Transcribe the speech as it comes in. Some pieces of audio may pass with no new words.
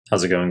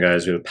How's it going,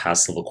 guys? We have a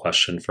pass level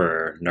question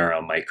for Neuro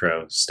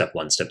Micro, step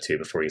 1, step 2.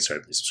 Before we get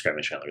started, please subscribe to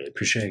my channel. I really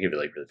appreciate it. Give it a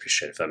like, really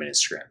appreciate it. If I'm on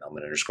Instagram,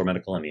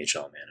 Mehlmanmedical,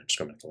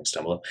 Mehlmanmedical, links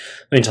down below.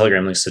 My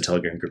Telegram, links to the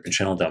Telegram group and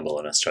channel down below.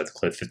 And I'll start the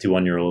clip.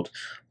 51-year-old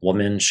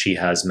woman, she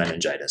has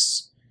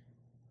meningitis.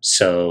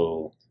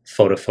 So,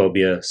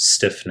 photophobia,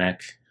 stiff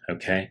neck,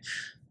 okay?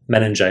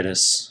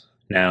 Meningitis.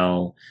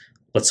 Now,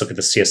 let's look at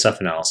the CSF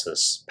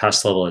analysis.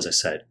 Pass level, as I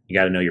said, you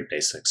got to know your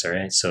basics, all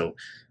right? So,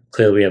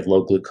 clearly, we have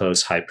low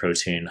glucose, high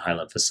protein, high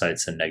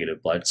lymphocytes, and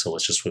negative blood. So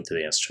let's just whip through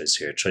the answer choice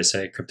here. Choice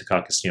A,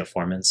 Cryptococcus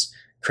neoformans.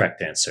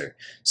 Correct answer.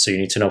 So you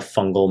need to know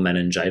fungal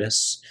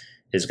meningitis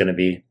is going to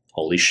be,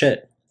 holy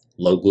shit,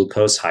 low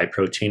glucose, high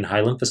protein,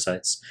 high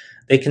lymphocytes.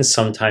 They can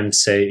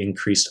sometimes say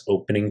increased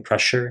opening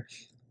pressure,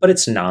 but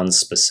it's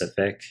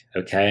non-specific,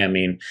 okay? I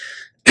mean,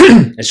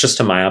 it's just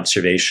to my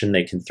observation,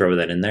 they can throw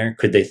that in there.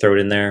 Could they throw it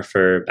in there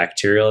for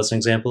bacterial as an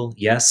example?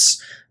 Yes,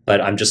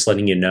 but I'm just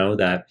letting you know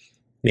that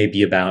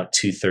maybe about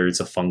 2/3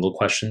 of fungal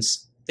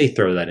questions, they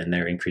throw that in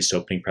there, increased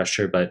opening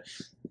pressure, but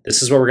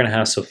this is what we're going to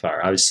have so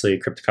far. Obviously,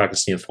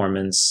 Cryptococcus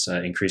neoformans,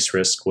 increased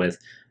risk with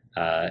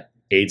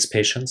AIDS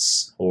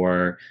patients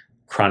or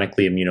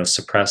chronically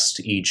immunosuppressed,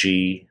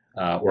 e.g.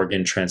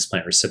 Organ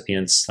transplant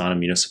recipients,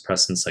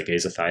 non-immunosuppressants like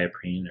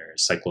azathioprine or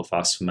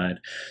cyclophosphamide.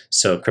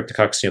 So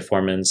Cryptococcus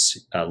neoformans,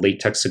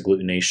 latex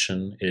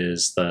agglutination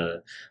is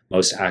the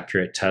most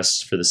accurate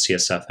test for the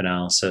CSF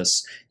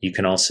analysis. You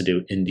can also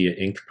do India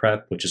ink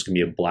prep, which is going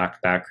to be a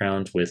black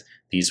background with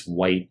these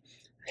white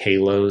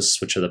halos,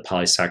 which are the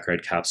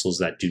polysaccharide capsules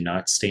that do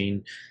not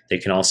stain. They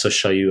can also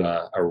show you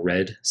a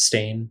red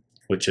stain,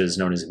 which is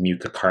known as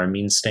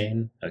mucocarmine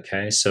stain.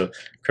 Okay, so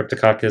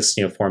Cryptococcus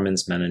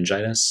neoformans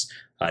meningitis.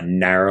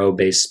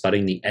 Narrow-based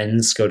budding, the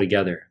ends go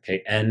together,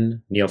 okay?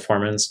 N,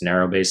 neoformans,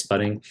 narrow-based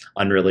budding.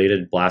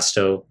 Unrelated,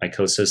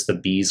 blastomycosis, the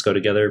B's go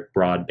together,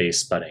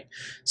 broad-based budding.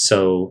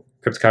 So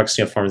Cryptococcus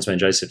neoformans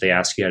meningitis, if they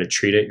ask you how to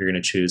treat it, you're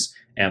going to choose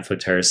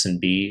amphotericin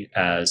B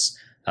as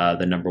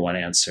the #1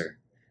 answer.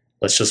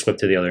 Let's just whip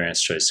to the other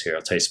answer choice here.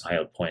 I'll tell you some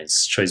highlight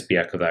points. Choice B,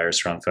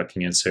 echovirus, wrong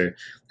fucking answer.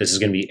 This is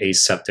going to be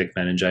aseptic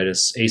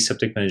meningitis.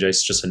 Aseptic meningitis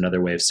is just another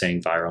way of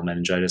saying viral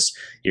meningitis.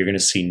 You're going to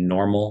see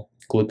normal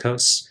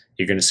glucose.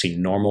 You're going to see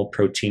normal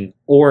protein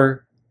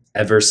or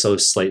ever so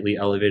slightly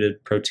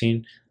elevated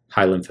protein,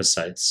 high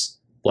lymphocytes.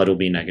 Blood will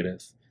be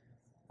negative.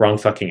 Wrong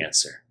fucking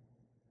answer.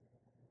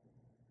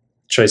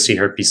 Choice C,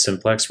 herpes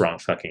simplex, wrong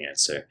fucking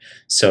answer.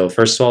 So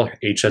first of all,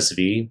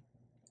 HSV,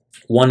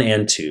 1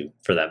 and 2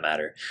 for that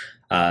matter,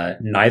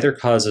 neither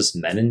causes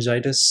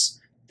meningitis.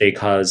 They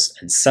cause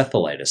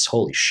encephalitis.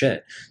 Holy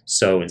shit.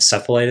 So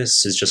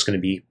encephalitis is just going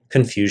to be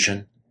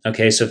confusion.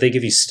 Okay, so if they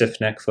give you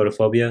stiff neck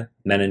photophobia,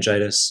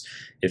 meningitis.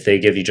 If they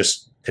give you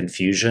just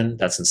confusion,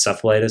 that's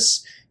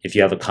encephalitis. If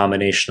you have a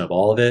combination of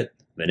all of it,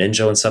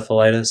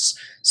 meningoencephalitis.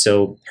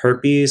 So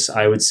herpes,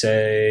 I would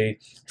say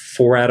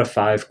 4 out of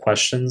 5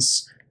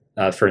 questions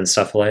for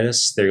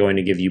encephalitis, they're going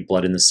to give you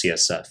blood in the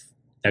CSF.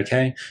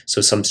 Okay,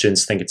 so some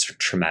students think it's a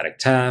traumatic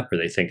tap or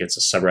they think it's a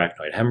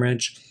subarachnoid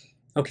hemorrhage.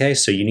 Okay,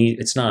 so you need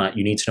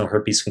to know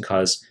herpes can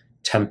cause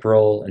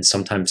temporal and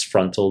sometimes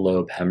frontal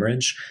lobe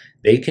hemorrhage.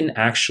 They can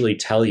actually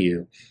tell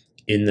you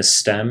in the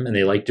stem, and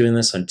they like doing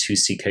this on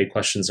 2CK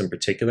questions in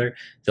particular,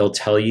 they'll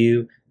tell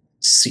you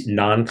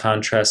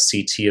non-contrast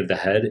CT of the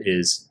head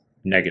is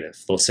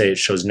negative. They'll say it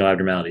shows no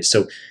abnormalities.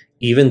 So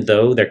even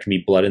though there can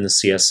be blood in the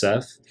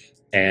CSF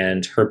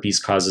and herpes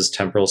causes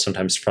temporal,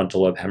 sometimes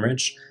frontal lobe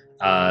hemorrhage,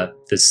 the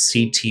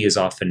CT is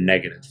often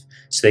negative.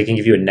 So they can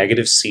give you a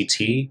negative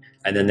CT,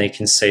 and then they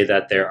can say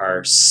that there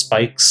are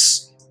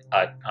spikes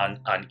on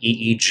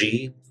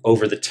EEG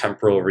over the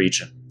temporal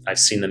region. I've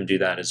seen them do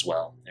that as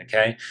well,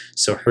 okay?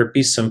 So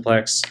herpes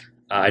simplex,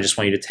 I just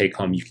want you to take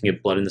home, you can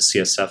get blood in the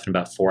CSF in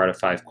about 4 out of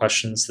 5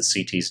 questions. The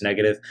CT is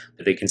negative,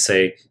 but they can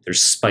say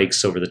there's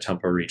spikes over the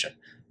temporal region.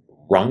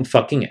 Wrong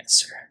fucking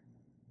answer.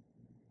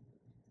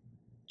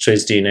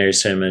 Choice D,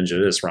 Neisseria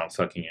meningitis, wrong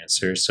fucking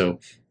answer. So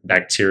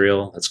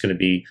bacterial, that's going to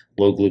be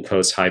low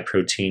glucose, high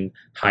protein,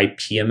 high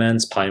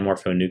PMNs,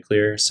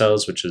 polymorphonuclear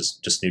cells, which is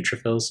just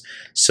neutrophils.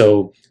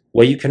 So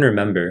what you can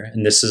remember,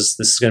 and this is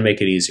going to make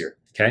it easier,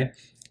 okay?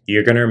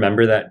 You're going to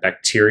remember that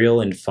bacterial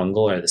and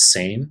fungal are the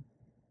same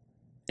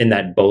in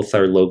that both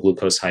are low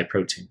glucose, high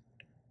protein.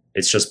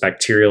 It's just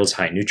bacterial is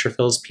high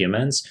neutrophils,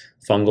 PMNs,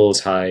 fungal is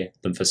high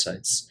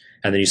lymphocytes.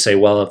 And then you say,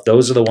 well, if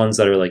those are the ones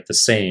that are like the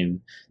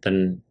same,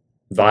 then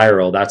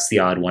viral, that's the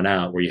odd one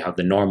out where you have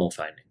the normal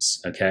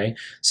findings, okay?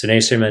 So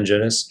Neisseria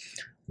meningitis,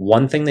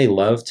 one thing they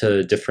love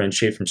to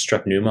differentiate from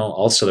strep pneumo,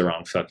 also the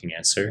wrong fucking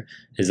answer,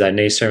 is that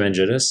Neisseria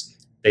meningitis,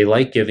 they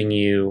like giving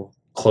you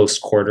close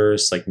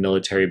quarters like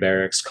military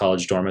barracks,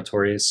 college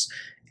dormitories.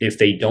 If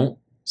they don't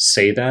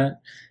say that,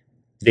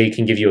 they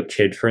can give you a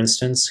kid, for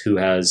instance, who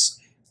has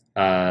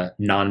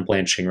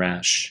non-blanching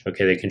rash.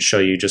 Okay, they can show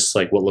you just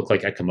like what look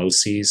like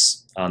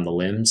ecchymoses on the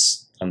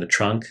limbs, on the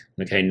trunk.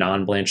 Okay,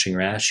 non-blanching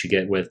rash you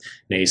get with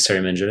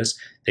Neisseria meningitis.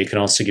 They can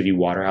also give you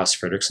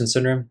Waterhouse-Friderichsen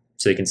syndrome.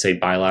 So they can say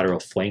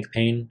bilateral flank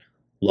pain,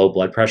 low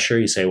blood pressure.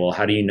 You say, well,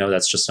 how do you know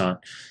that's just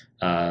not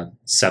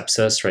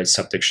sepsis, right?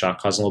 Septic shock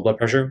causing low blood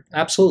pressure?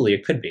 Absolutely,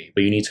 it could be.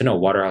 But you need to know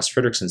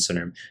Waterhouse-Friderichsen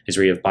syndrome is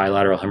where you have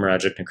bilateral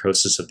hemorrhagic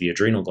necrosis of the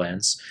adrenal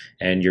glands,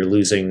 and you're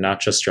losing not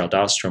just your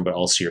aldosterone, but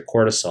also your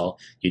cortisol.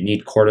 You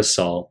need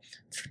cortisol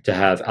to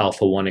have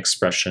alpha-1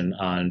 expression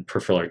on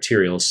peripheral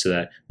arterioles so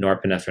that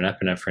norepinephrine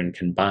and epinephrine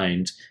can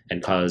bind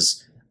and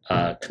cause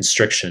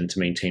constriction to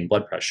maintain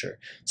blood pressure.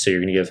 So you're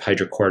going to give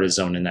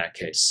hydrocortisone in that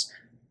case.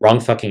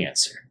 Wrong fucking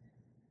answer.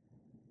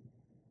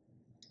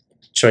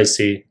 Choice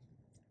C.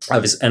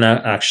 And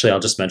actually, I'll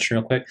just mention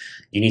real quick,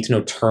 you need to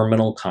know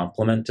terminal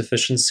complement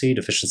deficiency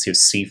of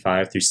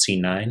C5 through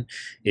C9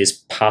 is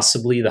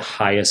possibly the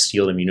highest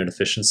yield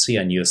immunodeficiency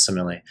on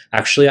USMLE.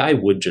 Actually, I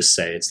would just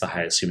say it's the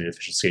highest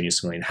immunodeficiency on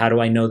USMLE. And how do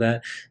I know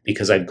that?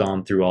 Because I've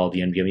gone through all the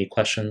NBME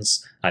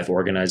questions, I've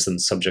organized them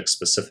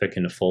subject-specific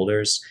into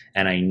folders,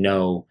 and I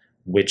know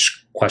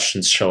which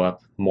questions show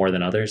up more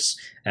than others.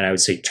 And I would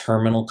say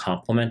terminal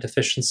complement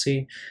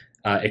deficiency,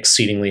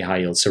 exceedingly high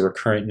yield, so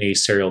recurrent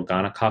neiserial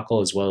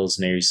gonococcal as well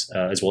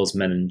as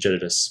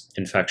meningitis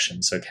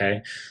infections.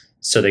 Okay,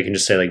 so they can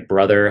just say like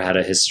brother had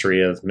a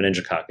history of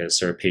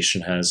meningococcus, or a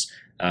patient has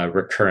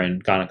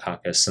recurrent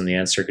gonococcus, and the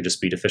answer could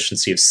just be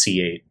deficiency of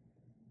C8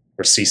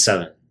 or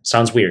C7.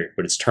 Sounds weird,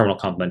 but it's terminal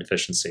complement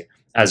deficiency.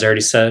 As I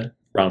already said,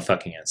 wrong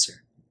fucking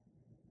answer.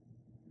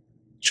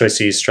 Choice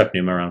C, strep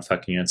pneumo, wrong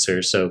fucking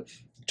answer. So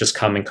just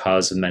common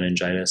cause of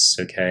meningitis,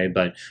 okay,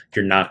 but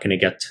you're not going to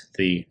get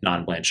the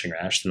non-blanching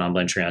rash. The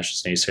non-blanching rash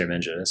is neiserial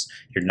meningitis.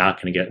 You're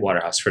not going to get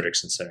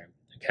Waterhouse-Friderichsen syndrome,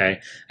 okay?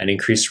 An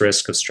increased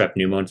risk of strep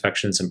pneumo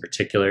infections, in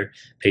particular,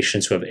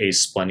 patients who have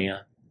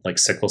asplenia, like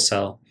sickle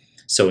cell.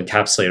 So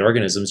encapsulated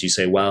organisms, you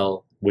say,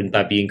 well, wouldn't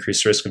that be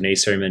increased risk of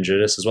neiserial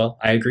meningitis as well?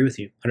 I agree with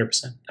you,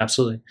 100%,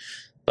 absolutely.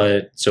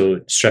 But so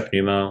strep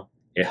pneumo,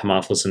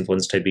 Haemophilus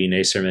influenza type B,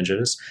 neiserial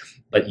meningitis,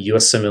 but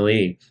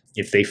USMLE,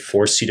 if they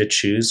force you to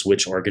choose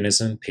which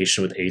organism,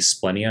 patient with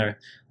asplenia,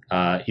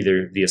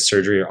 either via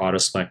surgery or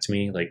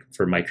autosplenectomy, like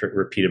for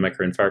repeated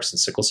microinfarcts and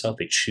sickle cell,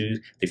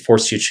 they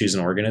force you to choose an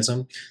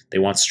organism. They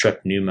want strep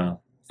pneumo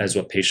as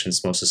what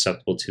patients most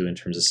susceptible to in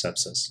terms of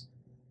sepsis.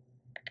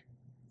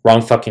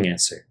 Wrong fucking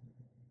answer.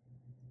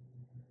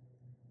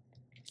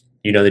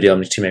 You know the deal. I'm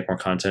going to make more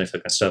content if I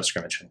can stop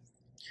subscribe my channel.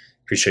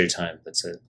 Appreciate your time. That's it.